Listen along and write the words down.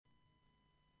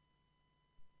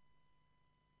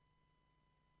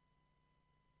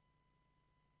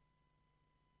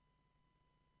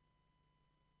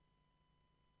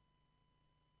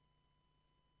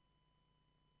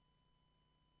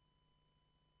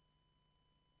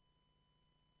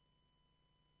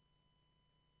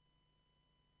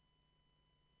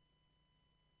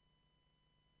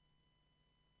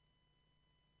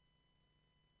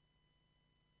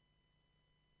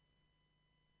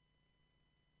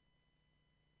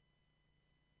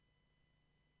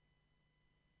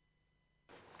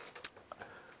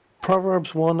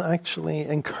Proverbs 1 actually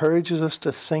encourages us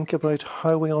to think about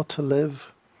how we ought to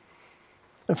live.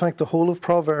 In fact, the whole of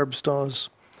Proverbs does.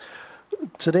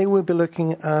 Today we'll be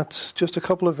looking at just a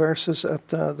couple of verses at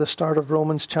the start of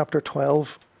Romans chapter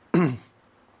 12.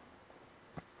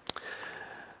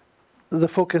 The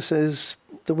focus is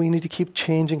that we need to keep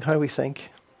changing how we think.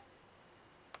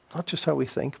 Not just how we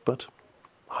think, but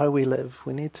how we live.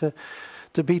 We need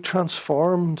to be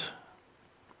transformed.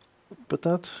 But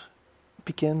that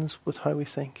begins with how we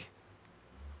think.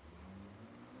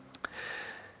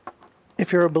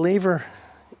 If you're a believer,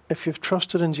 if you've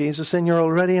trusted in Jesus, then you're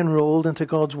already enrolled into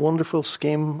God's wonderful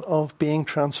scheme of being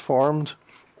transformed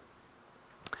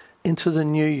into the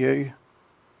new you.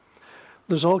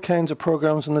 There's all kinds of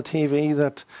programs on the TV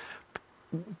that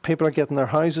people are getting their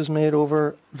houses made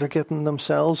over, they're getting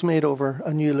themselves made over,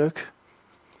 a new look.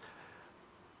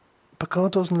 But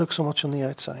God doesn't look so much on the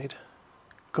outside.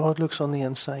 God looks on the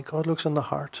inside. God looks on the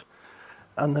heart.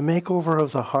 And the makeover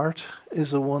of the heart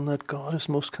is the one that God is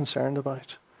most concerned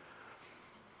about.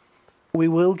 We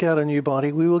will get a new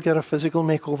body. We will get a physical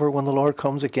makeover when the Lord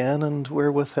comes again and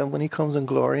we're with him when he comes in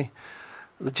glory.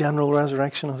 The general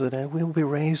resurrection of the dead. We will be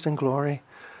raised in glory.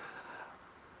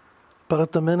 But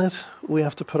at the minute, we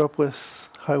have to put up with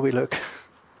how we look.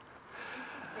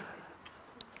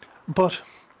 But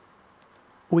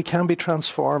we can be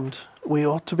transformed. We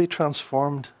ought to be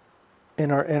transformed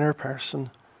in our inner person.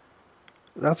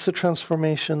 That's the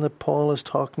transformation that Paul is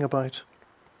talking about.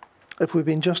 If we've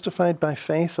been justified by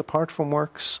faith apart from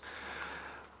works,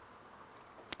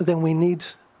 then we need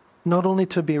not only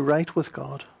to be right with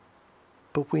God,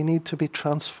 but we need to be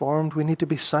transformed. We need to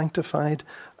be sanctified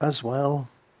as well.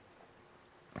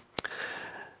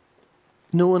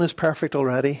 No one is perfect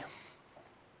already.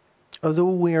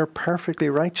 Although we are perfectly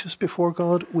righteous before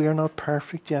God, we are not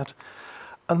perfect yet.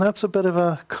 And that's a bit of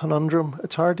a conundrum.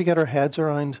 It's hard to get our heads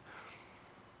around.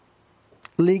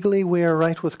 Legally, we are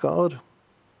right with God.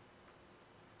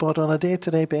 But on a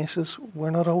day-to-day basis,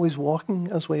 we're not always walking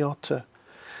as we ought to.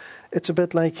 It's a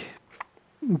bit like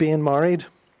being married.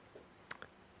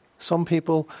 Some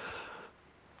people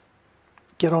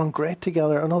get on great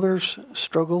together and others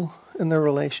struggle in their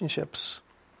relationships.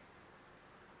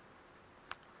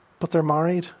 But they're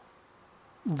married.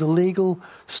 The legal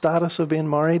status of being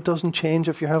married doesn't change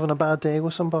if you're having a bad day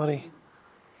with somebody.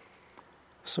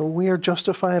 So we are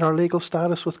justified. Our legal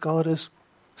status with God is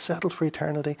settled for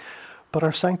eternity. But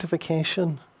our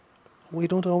sanctification, we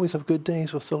don't always have good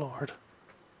days with the Lord.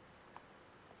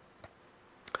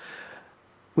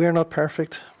 We are not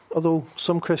perfect, although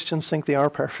some Christians think they are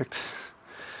perfect.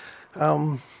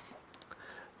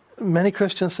 Many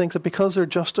Christians think that because they're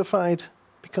justified,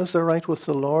 because they're right with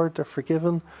the Lord, they're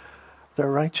forgiven,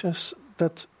 they're righteous,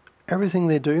 that everything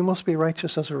they do must be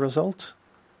righteous as a result.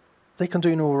 They can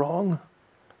do no wrong.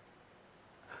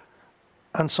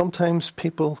 And sometimes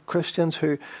people, Christians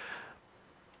who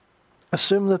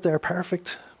assume that they're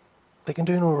perfect, they can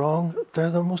do no wrong, they're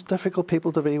the most difficult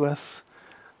people to be with.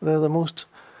 They're the most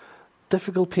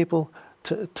difficult people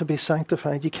to be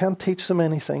sanctified. You can't teach them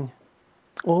anything.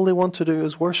 All they want to do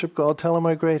is worship God, tell him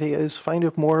how great he is, find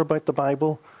out more about the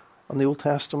Bible, and the Old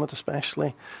Testament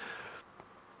especially,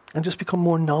 and just become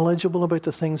more knowledgeable about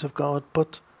the things of God,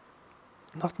 but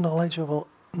not knowledgeable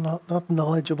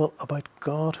about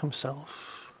God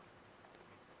himself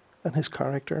and his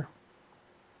character.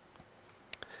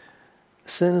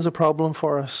 Sin is a problem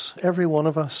for us, every one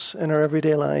of us, in our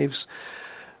everyday lives.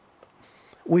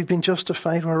 We've been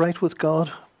justified, we're right with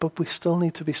God, but we still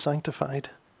need to be sanctified.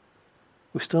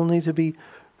 We still need to be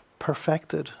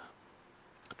perfected,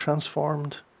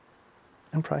 transformed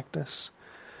in practice.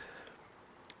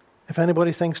 If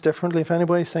anybody thinks differently, if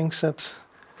anybody thinks that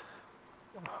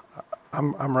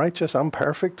I'm righteous, I'm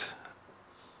perfect,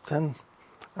 then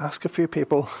ask a few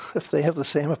people if they have the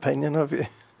same opinion of you,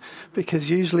 because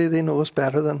usually they know us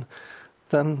better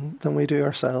than we do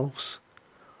ourselves.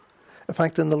 In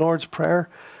fact, in the Lord's Prayer,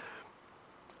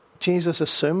 Jesus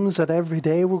assumes that every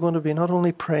day we're going to be not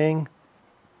only praying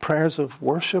prayers of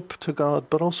worship to God,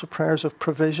 but also prayers of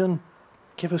provision.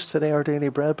 Give us today our daily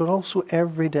bread. But also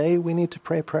every day we need to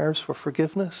pray prayers for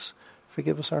forgiveness.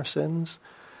 Forgive us our sins.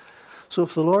 So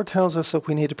if the Lord tells us that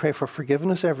we need to pray for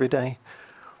forgiveness every day,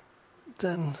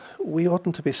 then we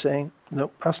oughtn't to be saying,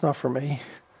 no, that's not for me.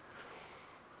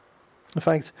 In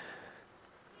fact,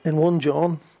 in 1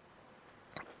 John,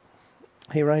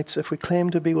 he writes, if we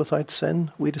claim to be without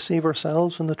sin, we deceive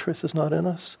ourselves and the truth is not in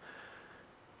us.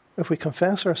 If we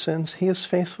confess our sins, he is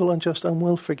faithful and just and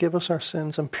will forgive us our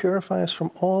sins and purify us from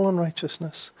all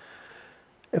unrighteousness.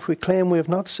 If we claim we have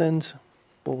not sinned,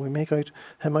 well, we make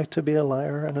him out to be a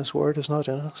liar and his word is not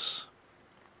in us.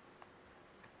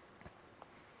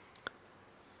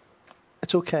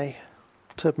 It's okay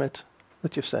to admit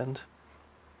that you've sinned.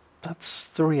 That's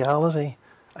the reality.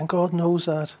 And God knows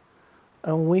that.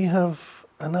 And we have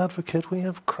an advocate. We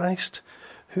have Christ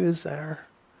who is there.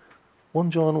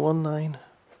 1 John 1:9.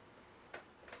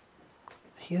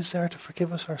 He is there to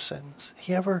forgive us our sins.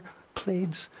 He ever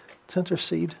pleads to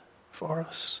intercede for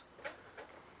us.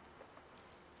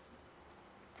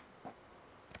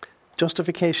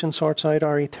 Justification sorts out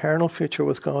our eternal future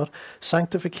with God.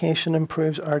 Sanctification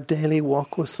improves our daily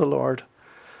walk with the Lord.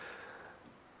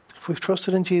 If we've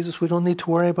trusted in Jesus, we don't need to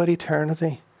worry about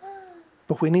eternity.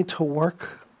 But we need to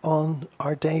work on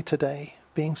our day-to-day,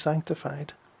 being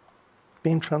sanctified,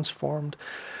 being transformed.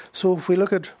 So if we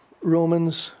look at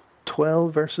Romans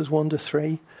 12, verses 1 to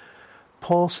 3,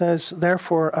 Paul says,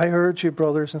 "Therefore I urge you,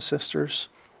 brothers and sisters,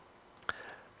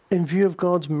 in view of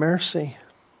God's mercy,"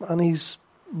 and he's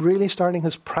really starting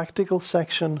his practical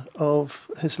section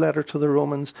of his letter to the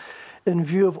Romans, in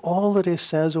view of all that he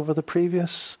says over the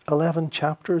previous 11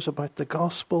 chapters about the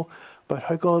gospel, about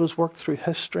how God has worked through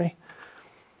history,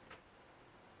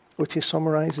 which he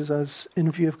summarizes as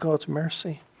 "in view of God's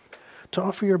mercy," to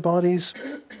offer your bodies,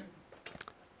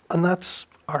 and that's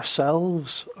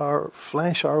ourselves, our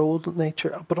flesh, our old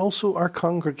nature, but also our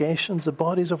congregations, the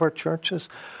bodies of our churches,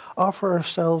 offer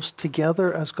ourselves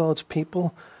together as God's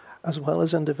people, as well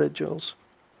as individuals,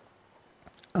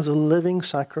 as a living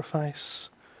sacrifice,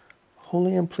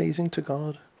 holy and pleasing to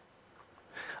God.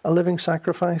 A living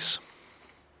sacrifice,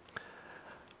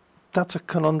 that's a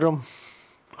conundrum.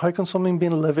 How can something be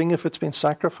living if it's been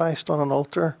sacrificed on an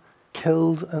altar,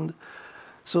 killed? And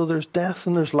so there's death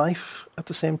and there's life at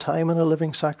the same time in a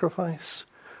living sacrifice.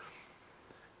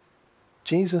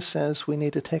 Jesus says we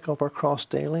need to take up our cross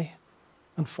daily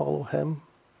and follow him.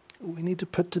 We need to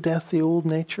put to death the old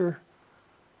nature,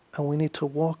 and we need to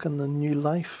walk in the new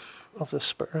life of the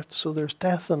Spirit. So there's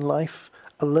death and life,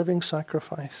 a living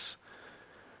sacrifice,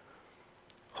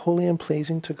 holy and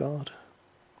pleasing to God.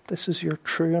 This is your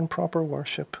true and proper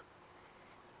worship.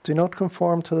 Do not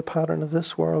conform to the pattern of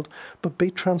this world, but be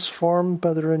transformed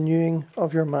by the renewing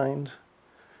of your mind.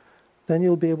 Then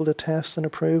you'll be able to test and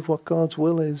approve what God's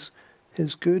will is,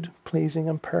 his good, pleasing,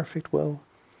 and perfect will.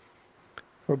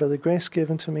 For by the grace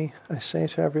given to me, I say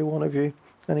to every one of you,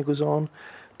 and he goes on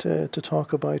to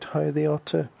talk about how they ought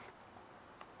to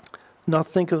not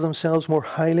think of themselves more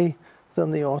highly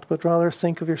than they ought, but rather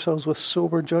think of yourselves with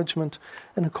sober judgment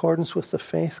in accordance with the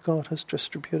faith God has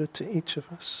distributed to each of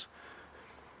us.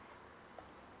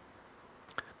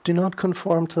 Do not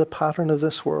conform to the pattern of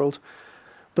this world,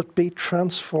 but be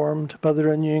transformed by the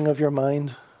renewing of your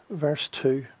mind. Verse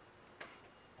 2.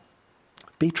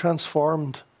 Be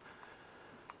transformed.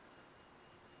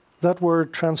 That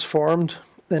word transformed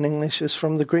in English is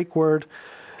from the Greek word,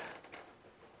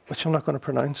 which I'm not going to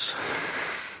pronounce,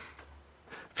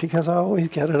 because I always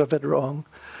get it a bit wrong.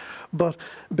 But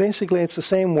basically it's the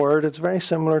same word. It's very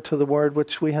similar to the word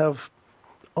which we have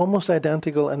almost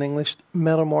identical in English,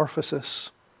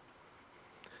 metamorphosis,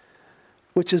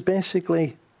 which is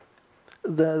basically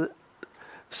the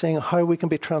saying how we can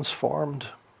be transformed,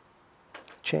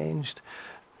 changed.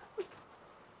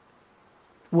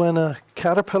 When a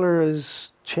caterpillar is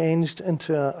changed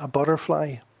into a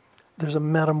butterfly, there's a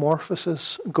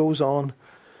metamorphosis goes on.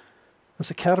 As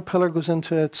the caterpillar goes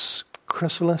into its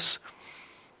chrysalis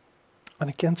and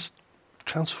it gets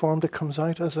transformed, it comes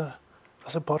out as a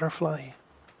butterfly.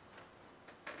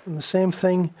 And the same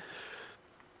thing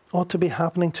ought to be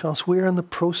happening to us. We're in the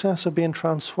process of being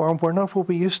transformed. We're not what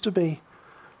we used to be,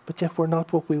 but yet we're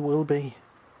not what we will be.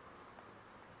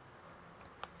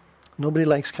 Nobody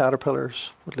likes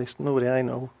caterpillars, at least nobody I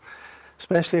know.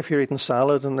 Especially if you're eating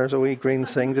salad and there's a wee green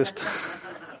thing just...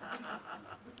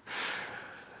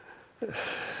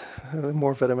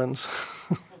 more vitamins.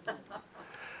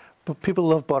 But people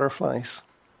love butterflies.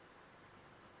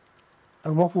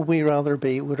 And what would we rather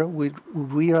be? Would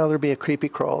we rather be a creepy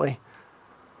crawly?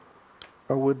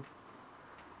 Or would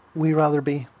we rather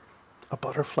be a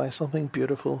butterfly, something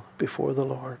beautiful before the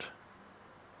Lord?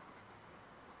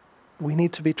 We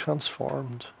need to be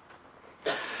transformed.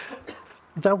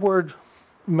 That word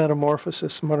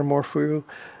metamorphosis, metamorphou,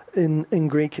 in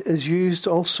Greek is used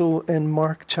also in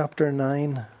Mark chapter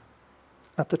 9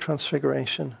 at the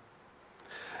Transfiguration.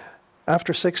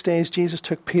 After 6 days, Jesus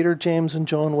took Peter, James, and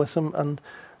John with him and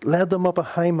led them up a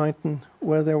high mountain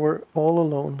where they were all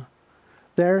alone.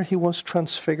 There he was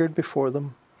transfigured before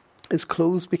them. His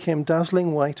clothes became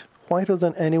dazzling white, whiter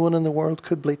than anyone in the world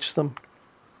could bleach them.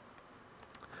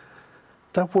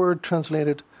 That word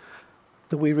translated,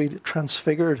 that we read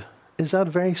transfigured, is that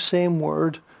very same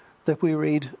word that we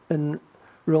read in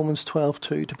Romans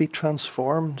 12:2, to be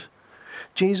transformed.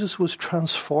 Jesus was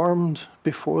transformed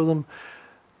before them.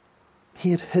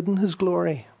 He had hidden his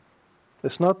glory.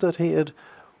 It's not that he had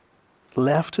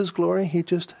left his glory, he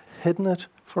just hidden it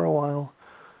for a while.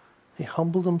 He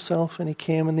humbled himself and he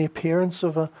came in the appearance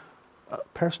of a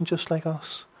person just like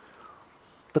us.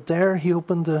 But there he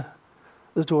opened the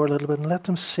door a little bit and let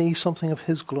them see something of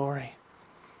his glory.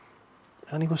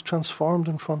 And he was transformed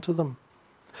in front of them.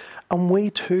 And we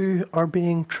too are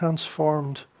being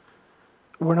transformed.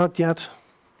 We're not yet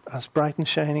as bright and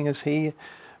shining as he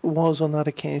was on that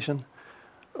occasion.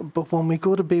 But when we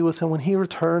go to be with him, when he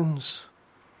returns,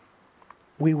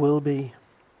 we will be.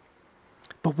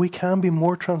 But we can be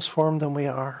more transformed than we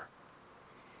are.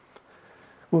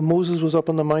 When Moses was up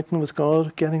on the mountain with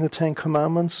God, getting the 10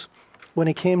 Commandments, when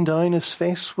he came down, his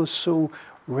face was so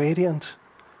radiant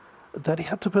that he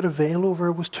had to put a veil over.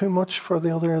 It was too much for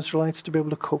the other Israelites to be able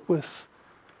to cope with.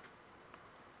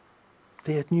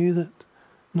 They had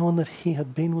known that he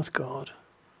had been with God.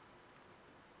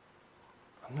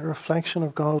 And the reflection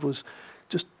of God was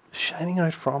just shining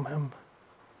out from him.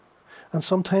 And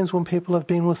sometimes when people have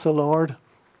been with the Lord,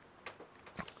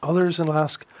 others will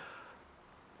ask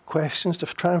questions to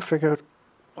try and figure out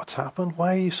what's happened.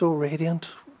 Why are you so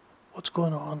radiant? What's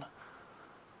going on?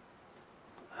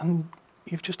 And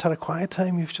you've just had a quiet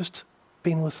time. You've just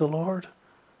been with the Lord.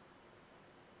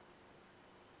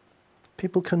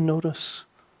 People can notice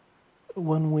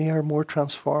when we are more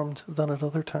transformed than at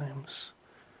other times.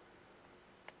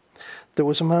 There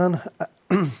was a man,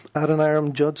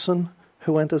 Adoniram Judson,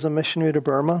 who went as a missionary to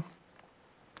Burma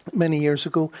many years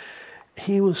ago.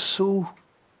 He was so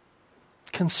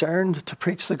concerned to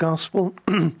preach the gospel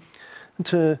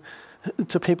to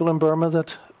people in Burma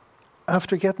that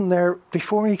after getting there,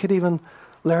 before he could even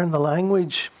learn the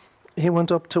language, he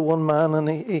went up to one man and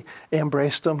he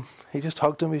embraced him. He just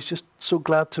hugged him. He was just so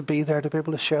glad to be there, to be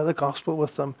able to share the gospel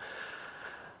with them.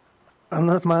 And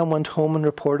that man went home and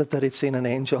reported that he'd seen an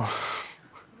angel.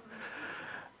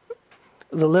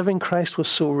 The living Christ was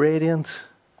so radiant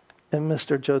in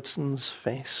Mr. Judson's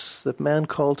face that men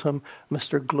called him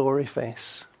Mr. Glory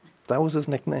Face. That was his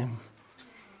nickname.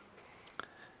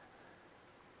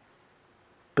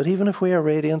 But even if we are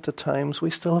radiant at times,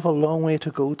 we still have a long way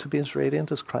to go to be as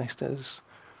radiant as Christ is.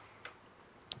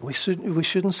 We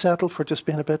shouldn't settle for just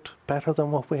being a bit better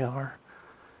than what we are.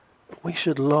 We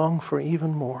should long for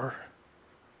even more.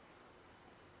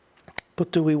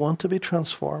 But do we want to be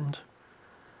transformed?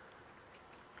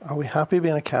 Are we happy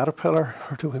being a caterpillar,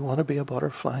 or do we want to be a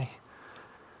butterfly?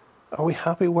 Are we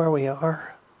happy where we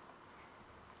are?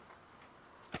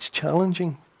 It's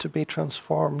challenging to be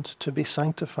transformed, to be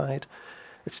sanctified.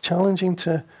 It's challenging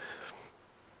to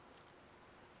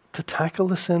tackle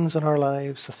the sins in our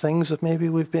lives, the things that maybe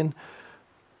we've been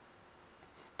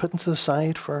putting to the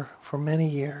side for many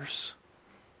years.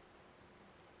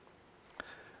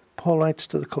 Paul writes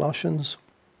to the Colossians,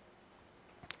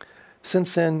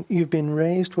 "Since then you've been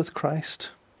raised with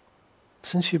Christ,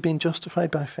 since you've been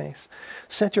justified by faith,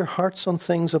 set your hearts on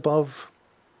things above."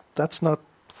 That's not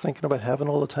thinking about heaven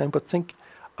all the time, but think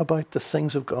about the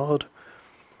things of God,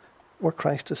 where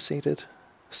Christ is seated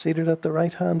at the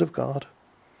right hand of God.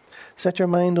 Set your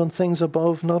mind on things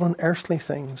above, not on earthly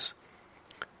things.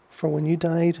 For you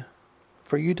died,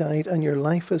 and your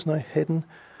life is now hidden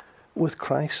with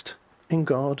Christ in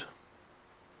God.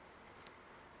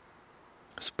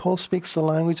 As Paul speaks the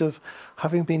language of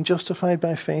having been justified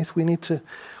by faith, we need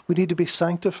to be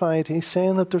sanctified. He's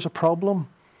saying that there's a problem.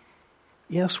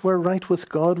 Yes, we're right with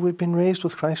God. We've been raised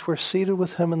with Christ. We're seated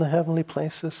with him in the heavenly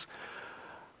places.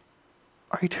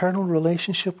 Our eternal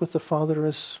relationship with the Father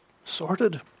is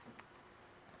sorted.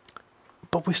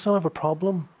 But we still have a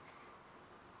problem.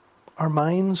 Our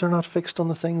minds are not fixed on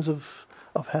the things of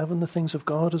heaven, the things of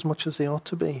God, as much as they ought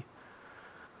to be.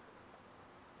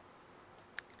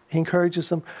 He encourages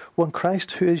them, when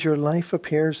Christ, who is your life,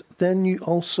 appears, then you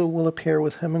also will appear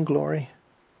with him in glory.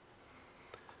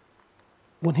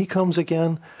 When he comes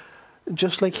again,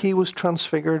 just like he was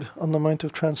transfigured on the Mount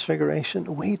of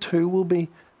Transfiguration, we too will be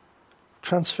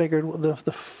transfigured.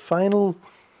 The final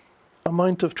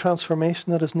amount of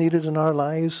transformation that is needed in our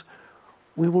lives,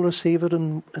 we will receive it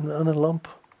in a lump,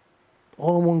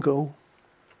 all in one go.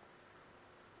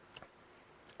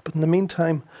 But in the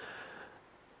meantime,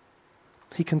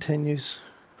 he continues,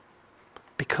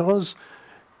 because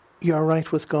you are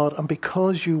right with God, and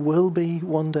because you will be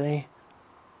one day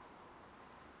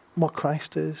what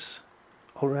Christ is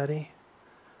already.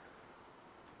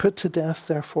 Put to death,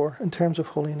 therefore, in terms of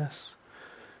holiness,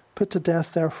 put to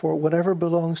death, therefore, whatever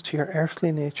belongs to your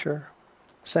earthly nature: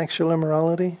 sexual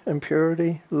immorality,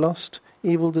 impurity, lust,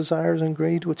 evil desires, and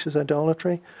greed, which is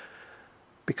idolatry.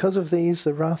 Because of these,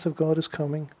 the wrath of God is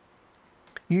coming.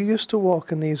 You used to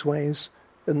walk in these ways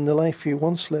in the life you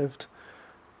once lived,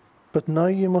 but now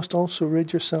you must also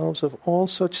rid yourselves of all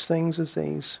such things as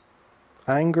these: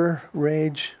 anger,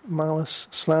 rage, malice,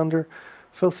 slander,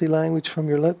 filthy language from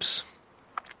your lips.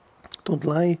 Do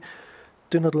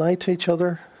not lie to each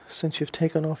other, since you've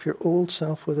taken off your old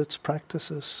self with its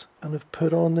practices and have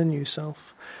put on the new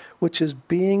self, which is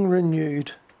being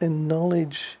renewed in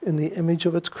knowledge in the image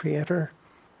of its creator.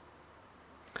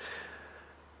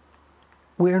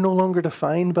 We are no longer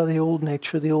defined by the old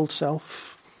nature, the old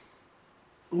self.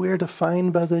 We are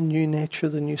defined by the new nature,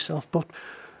 the new self. But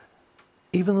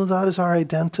even though that is our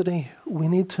identity, we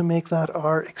need to make that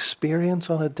our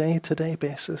experience on a day-to-day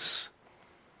basis.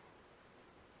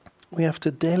 We have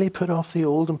to daily put off the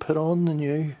old and put on the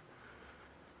new.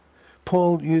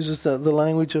 Paul uses the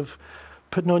language of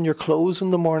putting on your clothes in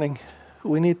the morning.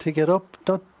 We need to get up,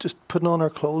 not just putting on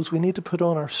our clothes, we need to put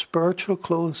on our spiritual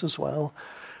clothes as well.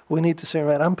 We need to say,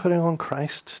 right, I'm putting on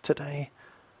Christ today.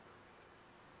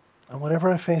 And whatever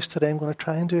I face today, I'm going to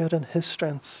try and do it in His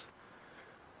strength,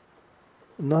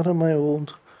 not in my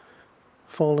old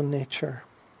fallen nature.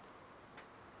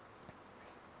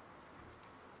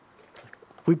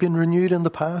 We've been renewed in the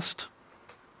past,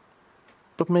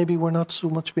 but maybe we're not so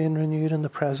much being renewed in the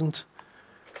present.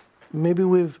 Maybe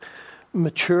we've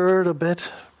matured a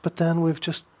bit, but then we've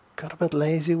just got a bit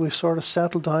lazy. We've sort of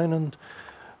settled down and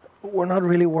we're not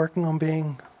really working on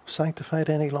being sanctified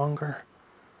any longer.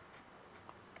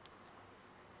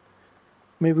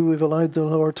 Maybe we've allowed the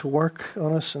Lord to work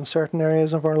on us in certain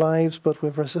areas of our lives, but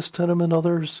we've resisted Him in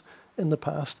others in the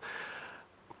past.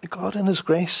 God, in His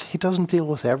grace, He doesn't deal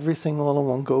with everything all in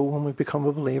one go when we become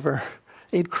a believer.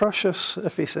 He'd crush us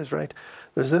if He says, right,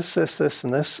 there's this,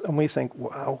 and this, and we think,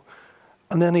 wow.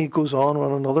 And then He goes on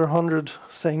another 100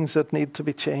 things that need to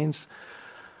be changed.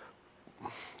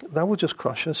 That would just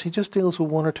crush us. He just deals with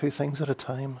 1 or 2 things at a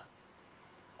time.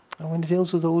 And when He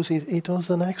deals with those, He does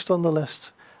the next on the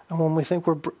list. And when we think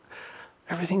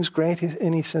everything's great,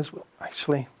 and He says, well,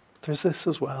 actually, there's this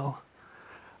as well.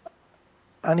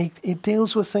 And he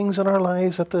deals with things in our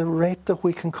lives at the rate that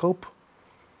we can cope.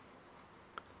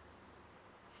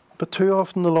 But too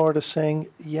often the Lord is saying,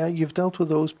 yeah, you've dealt with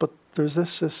those, but there's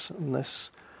this, and this.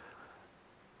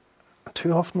 And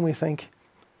too often we think,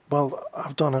 well,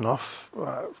 I've done enough.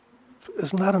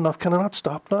 Isn't that enough? Can I not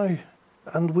stop now?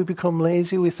 And we become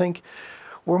lazy. We think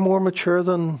we're more mature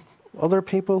than other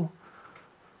people.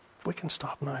 We can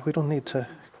stop now. We don't need to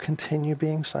continue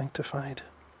being sanctified.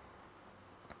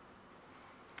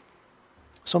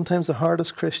 Sometimes the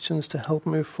hardest Christians to help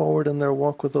move forward in their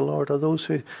walk with the Lord are those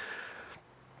who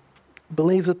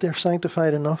believe that they're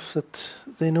sanctified enough, that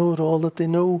they know it all, that they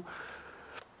know,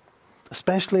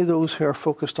 especially those who are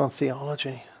focused on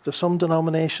theology. There's some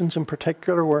denominations in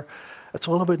particular where it's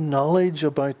all about knowledge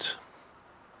about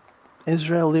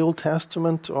Israel, the Old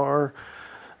Testament, or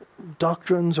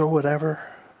doctrines or whatever.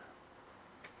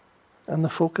 And the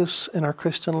focus in our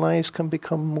Christian lives can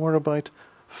become more about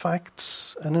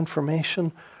facts and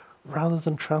information rather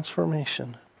than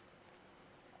transformation.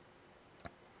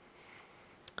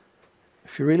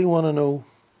 If you really want to know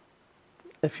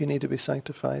if you need to be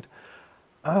sanctified,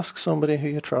 ask somebody who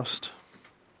you trust.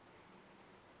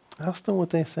 Ask them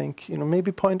what they think.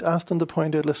 Maybe ask them to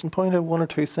point out 1 or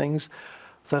 2 things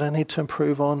that I need to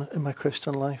improve on in my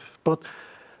Christian life. But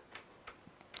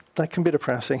that can be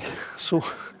depressing. So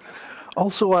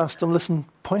also ask them,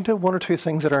 point out 1 or 2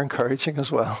 things that are encouraging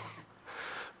as well,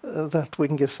 that we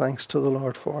can give thanks to the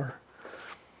Lord for.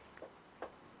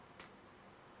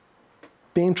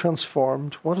 Being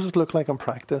transformed, what does it look like in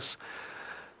practice?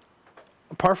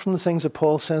 Apart from the things that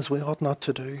Paul says we ought not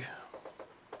to do,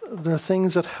 there are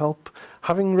things that help.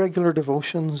 Having regular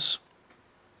devotions,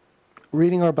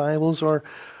 reading our Bibles, or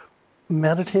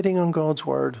meditating on God's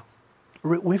Word.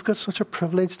 We've got such a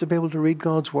privilege to be able to read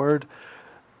God's Word.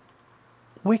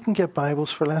 We can get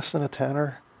Bibles for less than a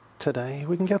tenner today.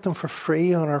 We can get them for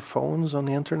free on our phones, on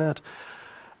the internet.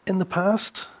 In the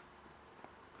past,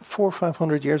 400 or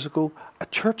 500 years ago, a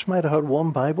church might have had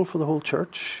 1 Bible for the whole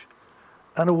church,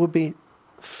 and it would be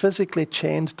physically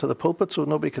chained to the pulpit so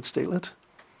nobody could steal it.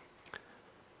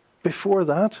 Before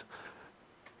that,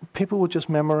 people would just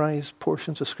memorize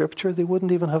portions of Scripture. They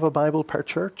wouldn't even have a Bible per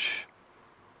church.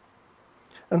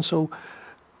 And so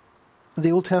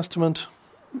the Old Testament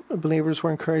believers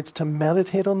were encouraged to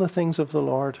meditate on the things of the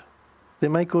Lord. They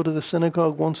might go to the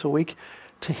synagogue once a week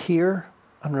to hear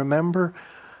and remember,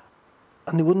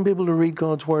 and they wouldn't be able to read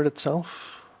God's Word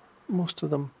itself, most of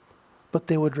them, but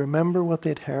they would remember what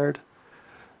they'd heard.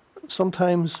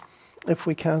 Sometimes, if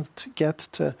we can't get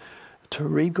to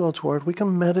read God's Word, we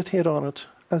can meditate on it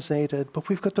as they did, but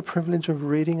we've got the privilege of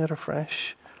reading it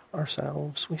afresh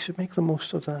ourselves. We should make the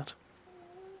most of that.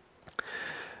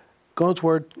 God's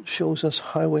word shows us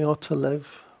how we ought to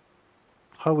live,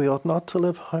 how we ought not to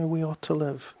live, how we ought to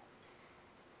live.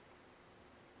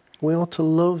 We ought to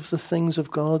love the things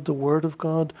of God, the word of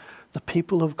God, the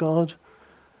people of God,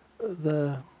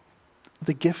 the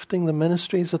gifting, the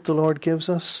ministries that the Lord gives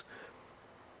us.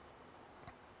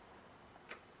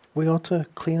 We ought to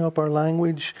clean up our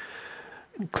language,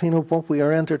 clean up what we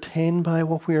are entertained by,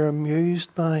 what we are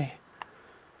amused by.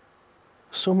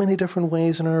 So many different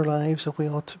ways in our lives that we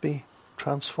ought to be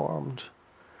transformed.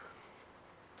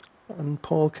 And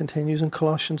Paul continues in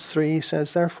Colossians 3, he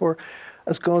says, "Therefore,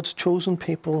 as God's chosen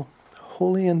people,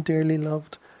 holy and dearly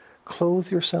loved, clothe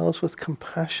yourselves with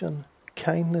compassion,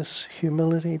 kindness,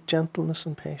 humility, gentleness,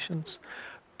 and patience.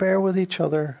 Bear with each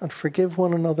other and forgive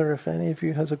one another if any of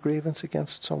you has a grievance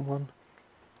against someone.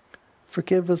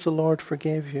 Forgive as the Lord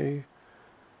forgave you.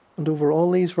 And over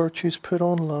all these virtues put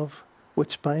on love,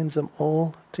 which binds them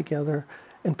all together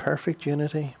in perfect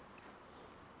unity."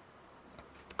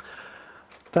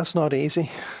 That's not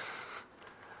easy.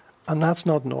 And that's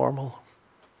not normal.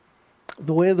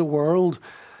 The way of the world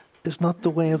is not the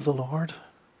way of the Lord.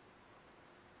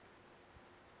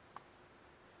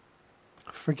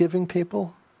 Forgiving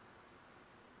people,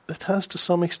 it has to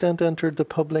some extent entered the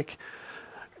public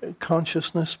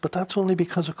consciousness, but that's only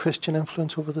because of Christian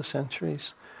influence over the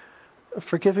centuries.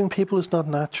 Forgiving people is not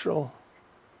natural.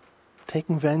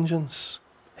 Taking vengeance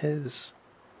is.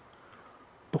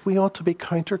 But we ought to be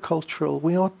countercultural.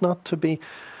 We ought not to be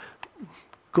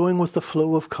going with the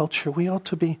flow of culture. We ought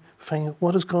to be finding,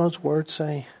 what does God's word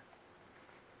say?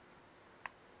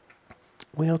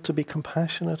 We ought to be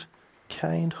compassionate,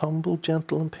 kind, humble,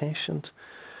 gentle, and patient.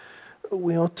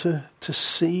 We ought to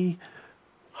see,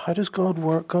 how does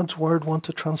God's word want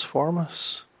to transform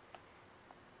us?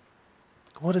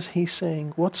 What is he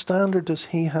saying? What standard does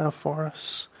he have for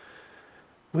us?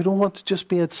 We don't want to just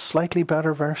be a slightly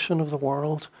better version of the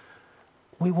world.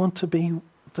 We want to be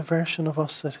the version of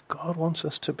us that God wants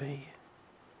us to be.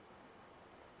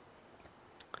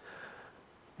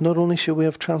 Not only should we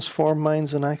have transformed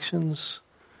minds and actions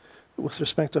with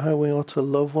respect to how we ought to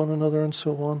love one another and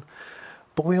so on,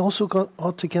 but we also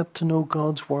ought to get to know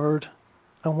God's word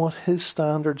and what his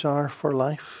standards are for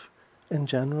life in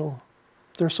general.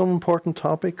 There are some important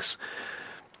topics.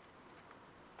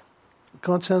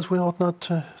 God says we ought not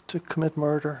to commit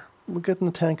murder. We get in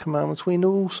the Ten Commandments. We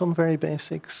know some very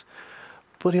basics.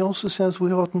 But he also says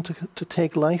we oughtn't to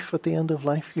take life at the end of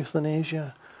life,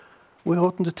 euthanasia. We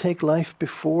oughtn't to take life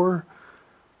before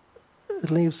it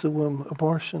leaves the womb,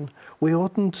 abortion. We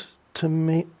oughtn't to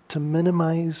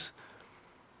minimize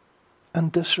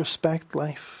and disrespect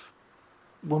life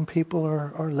when people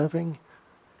are living.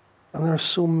 And there are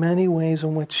so many ways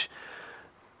in which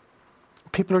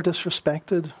people are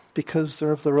disrespected because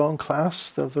they're of the wrong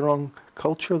class, they're of the wrong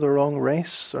culture, the wrong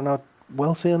race, they're not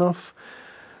wealthy enough,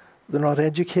 they're not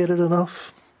educated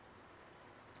enough,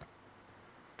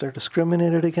 they're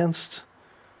discriminated against.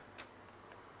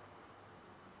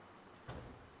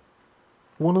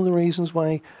 One of the reasons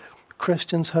why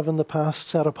Christians have in the past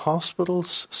set up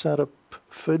hospitals, set up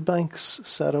food banks,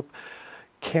 set up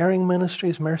caring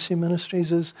ministries, mercy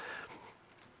ministries is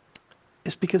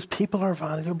because people are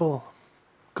valuable.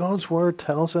 God's word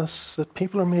tells us that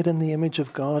people are made in the image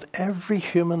of God. Every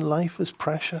human life is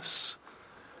precious.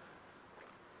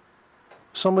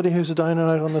 Somebody who's down and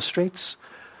out on the streets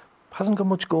hasn't got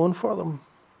much going for them.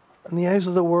 In the eyes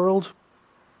of the world,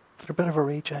 they're a bit of a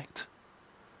reject.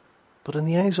 But in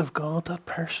the eyes of God, that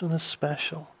person is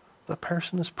special. That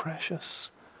person is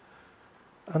precious.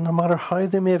 And no matter how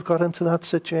they may have got into that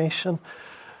situation,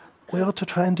 we ought to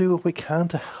try and do what we can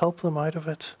to help them out of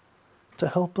it, to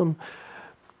help them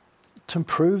to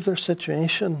improve their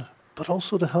situation, but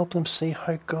also to help them see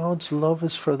how God's love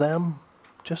is for them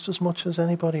just as much as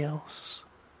anybody else.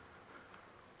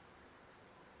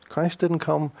 Christ didn't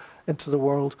come into the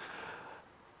world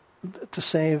to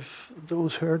save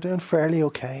those who are doing fairly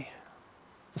okay,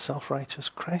 the self-righteous.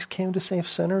 Christ came to save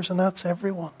sinners, and that's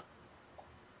everyone.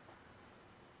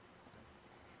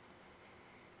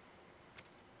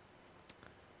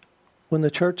 When the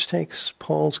church takes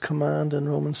Paul's command in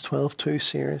Romans 12:2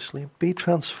 seriously, be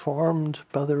transformed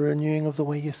by the renewing of the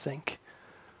way you think.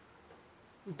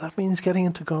 That means getting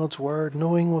into God's word,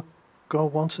 knowing what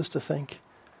God wants us to think,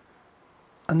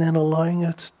 and then allowing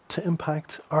it to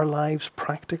impact our lives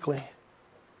practically.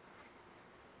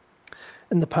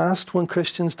 In the past, when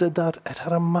Christians did that, it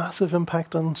had a massive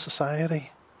impact on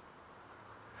society.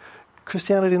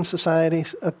 Christianity in society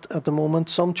at the moment,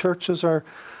 some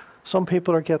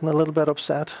people are getting a little bit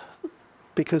upset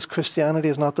because Christianity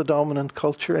is not the dominant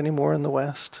culture anymore in the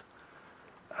West.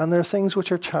 And there are things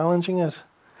which are challenging it.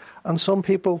 And some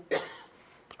people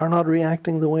are not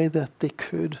reacting the way that they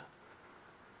could.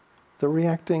 They're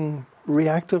reacting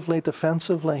reactively,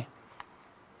 defensively.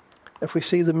 If we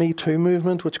see the Me Too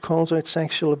movement, which calls out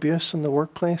sexual abuse in the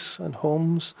workplace, in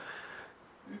homes,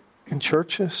 in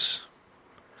churches,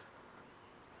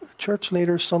 church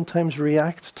leaders sometimes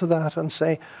react to that and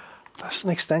say, that's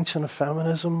an extension of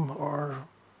feminism or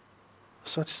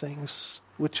such things,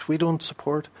 which we don't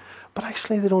support. But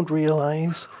actually they don't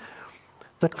realise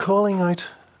that calling out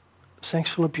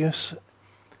sexual abuse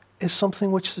is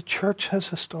something which the church has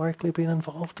historically been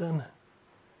involved in.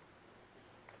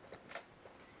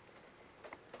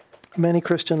 Many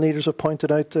Christian leaders have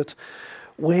pointed out that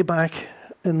way back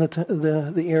in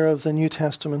the era of the New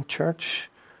Testament church,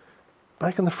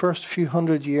 back in the first few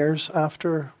hundred years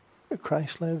after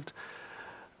Christ lived,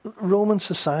 Roman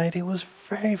society was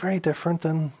very, very different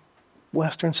than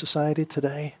Western society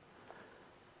today.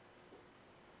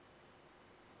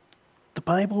 The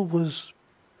Bible was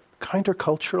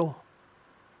countercultural.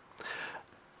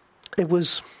 It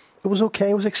was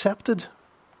okay, it was accepted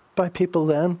by people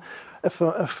then. If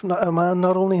a man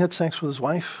not only had sex with his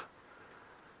wife,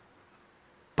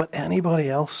 but anybody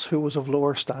else who was of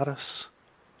lower status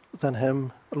than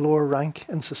him, lower rank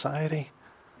in society,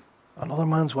 another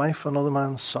man's wife, another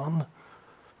man's son,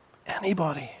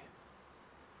 anybody.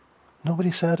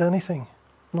 Nobody said anything.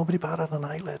 Nobody batted an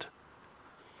eyelid.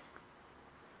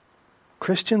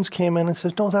 Christians came in and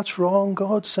said, no, that's wrong.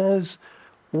 God says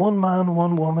one man,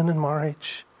 one woman in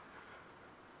marriage.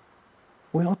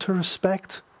 We ought to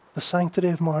respect the sanctity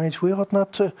of marriage. We ought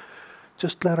not to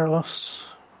just let our lusts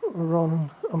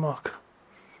run amok.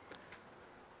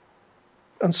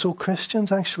 And so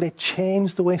Christians actually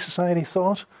changed the way society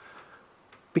thought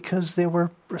because they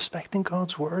were respecting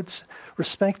God's words,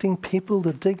 respecting people,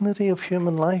 the dignity of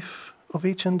human life, of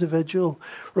each individual,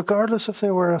 regardless if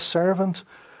they were a servant,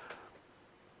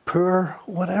 poor,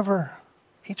 whatever.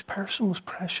 Each person was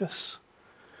precious.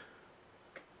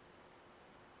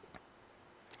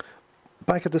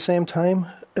 Back at the same time,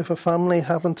 if a family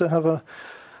happened to have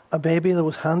a baby that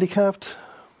was handicapped,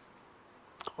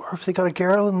 or if they got a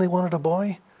girl and they wanted a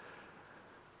boy,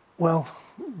 well,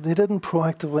 they didn't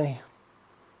proactively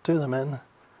do them in.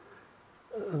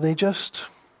 They just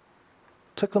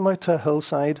took them out to a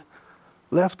hillside,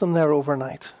 left them there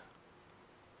overnight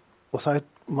without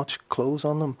much clothes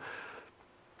on them,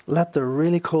 let the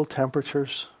really cold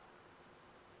temperatures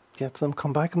get to them,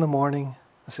 come back in the morning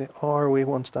and say, oh, our wee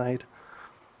one's died.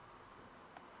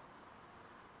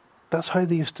 That's how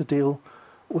they used to deal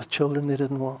with children they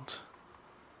didn't want.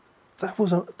 That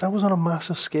was on a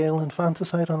massive scale,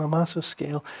 infanticide on a massive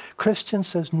scale. Christian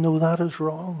says, no, that is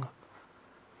wrong.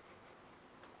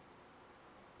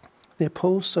 They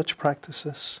oppose such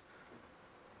practices.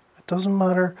 It doesn't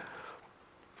matter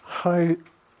how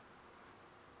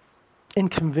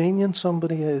inconvenient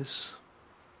somebody is.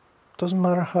 It doesn't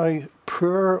matter how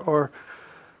poor or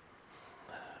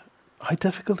how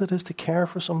difficult it is to care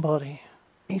for somebody.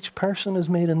 Each person is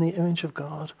made in the image of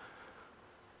God.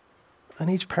 And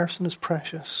each person is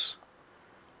precious.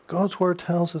 God's word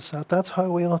tells us that. That's how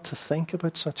we ought to think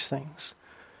about such things.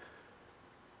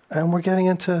 And we're getting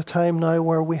into a time now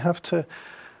where we have to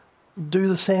do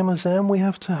the same as them. We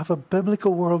have to have a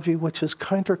biblical worldview which is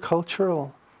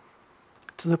countercultural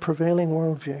to the prevailing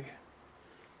worldview.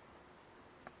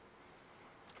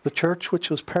 The church,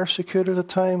 which was persecuted at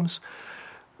times,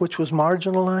 which was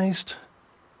marginalized,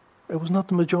 it was not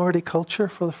the majority culture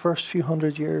for the first few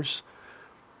hundred years.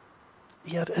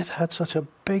 Yet it had such a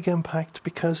big impact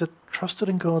because it trusted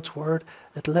in God's word,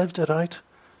 it lived it out,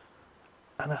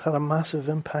 and it had a massive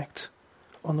impact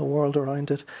on the world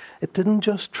around it. It didn't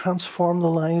just transform the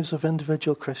lives of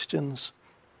individual Christians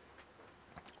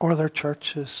or their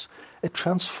churches. It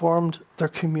transformed their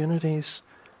communities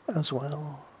as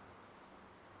well.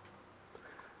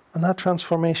 And that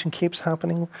transformation keeps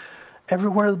happening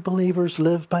everywhere the believers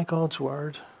live by God's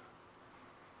word.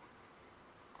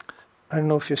 I don't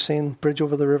know if you've seen Bridge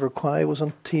Over the River Kwai. It was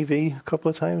on TV a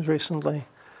couple of times recently.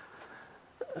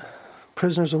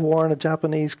 Prisoners of war in a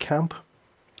Japanese camp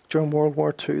during World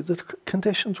War II. The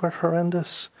conditions were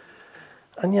horrendous.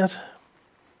 And yet,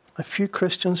 a few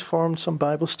Christians formed some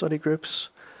Bible study groups.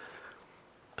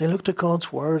 They looked at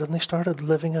God's word and they started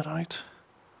living it out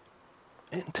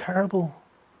in terrible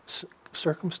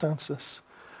circumstances.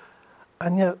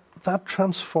 And yet that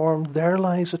transformed their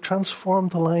lives. It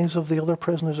transformed the lives of the other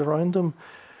prisoners around them.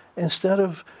 Instead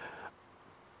of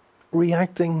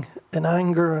reacting in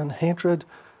anger and hatred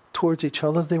towards each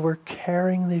other, they were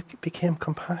caring. They became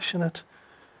compassionate.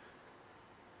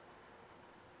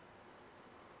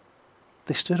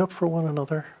 They stood up for one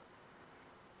another.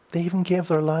 They even gave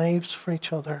their lives for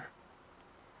each other.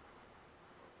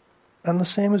 And the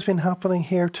same has been happening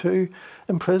here too,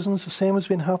 in prisons. The same has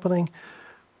been happening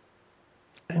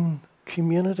in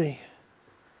community.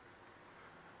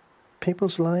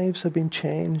 People's lives have been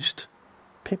changed.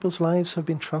 People's lives have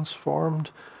been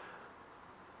transformed.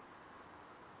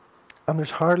 And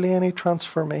there's hardly any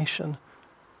transformation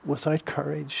without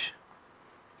courage,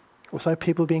 without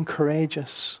people being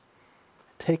courageous,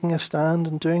 taking a stand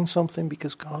and doing something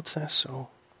because God says so.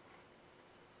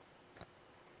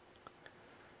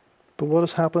 But what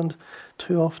has happened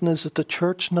too often is that the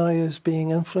church now is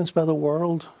being influenced by the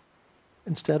world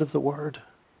instead of the Word.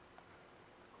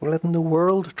 We're letting the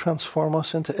world transform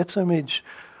us into its image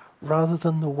rather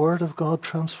than the Word of God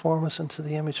transform us into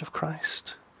the image of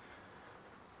Christ.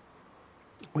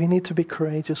 We need to be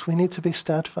courageous. We need to be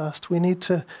steadfast. We need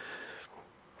to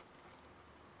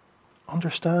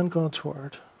understand God's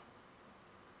Word.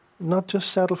 Not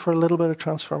just settle for a little bit of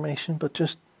transformation, but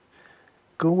just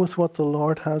go with what the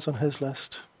Lord has on His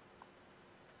list.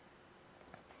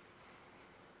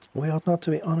 We ought not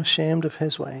to be unashamed of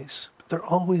His ways. They're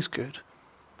always good.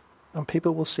 And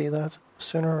people will see that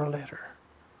sooner or later.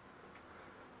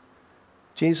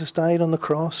 Jesus died on the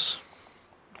cross.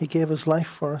 He gave His life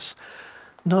for us.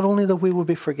 Not only that we will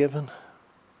be forgiven,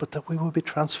 but that we will be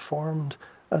transformed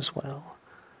as well.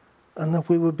 And that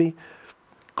we will be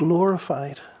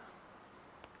glorified.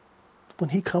 When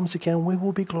He comes again, we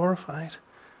will be glorified.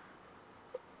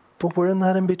 But we're in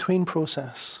that in-between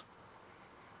process.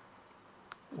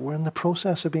 We're in the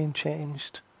process of being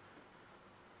changed.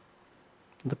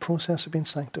 The process of being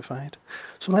sanctified.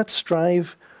 So let's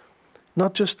strive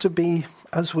not just to be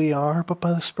as we are, but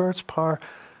by the Spirit's power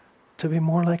to be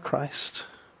more like Christ.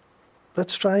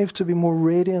 Let's strive to be more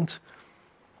radiant,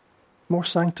 more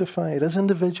sanctified as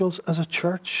individuals, as a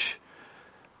church,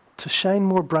 to shine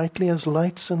more brightly as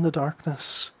lights in the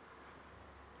darkness,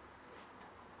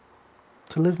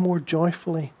 to live more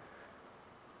joyfully,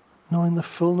 knowing the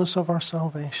fullness of our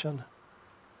salvation,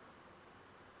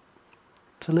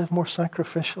 to live more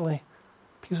sacrificially,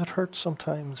 because it hurts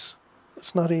sometimes.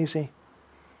 It's not easy.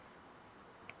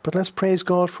 But let's praise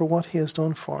God for what He has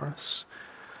done for us.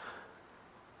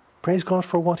 Praise God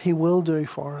for what He will do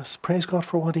for us. Praise God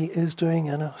for what He is doing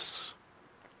in us.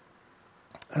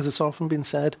 As it's often been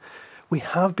said, we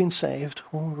have been saved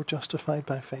when we were justified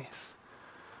by faith.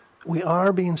 We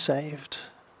are being saved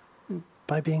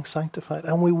by being sanctified.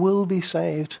 And we will be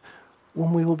saved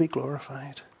when we will be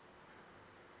glorified.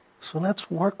 So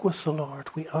let's work with the Lord.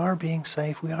 We are being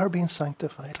saved. We are being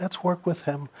sanctified. Let's work with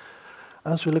Him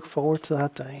as we look forward to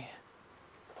that day.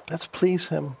 Let's please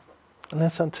Him. And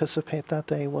let's anticipate that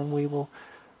day when we will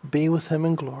be with Him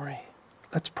in glory.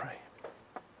 Let's pray.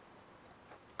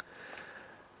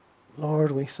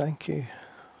 Lord, we thank You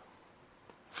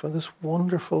for this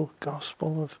wonderful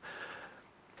gospel of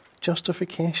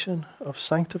justification, of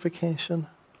sanctification,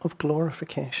 of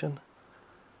glorification.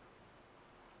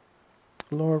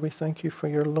 Lord, we thank You for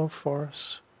Your love for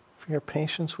us, for Your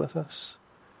patience with us.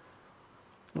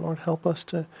 Lord, help us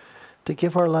to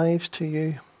give our lives to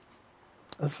You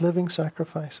as living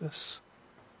sacrifices,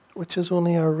 which is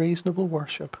only our reasonable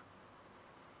worship.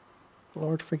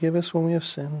 Lord, forgive us when we have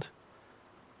sinned.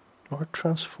 Lord,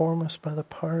 transform us by the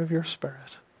power of Your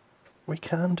Spirit. We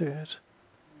can do it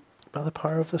by the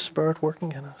power of the Spirit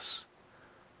working in us.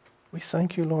 We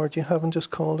thank You, Lord, You haven't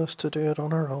just called us to do it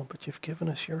on our own, but You've given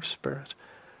us Your Spirit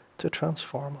to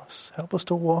transform us. Help us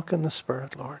to walk in the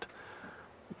Spirit, Lord,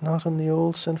 not in the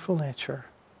old sinful nature.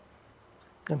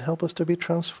 And help us to be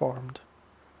transformed.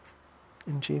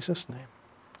 In Jesus' name,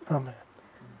 amen.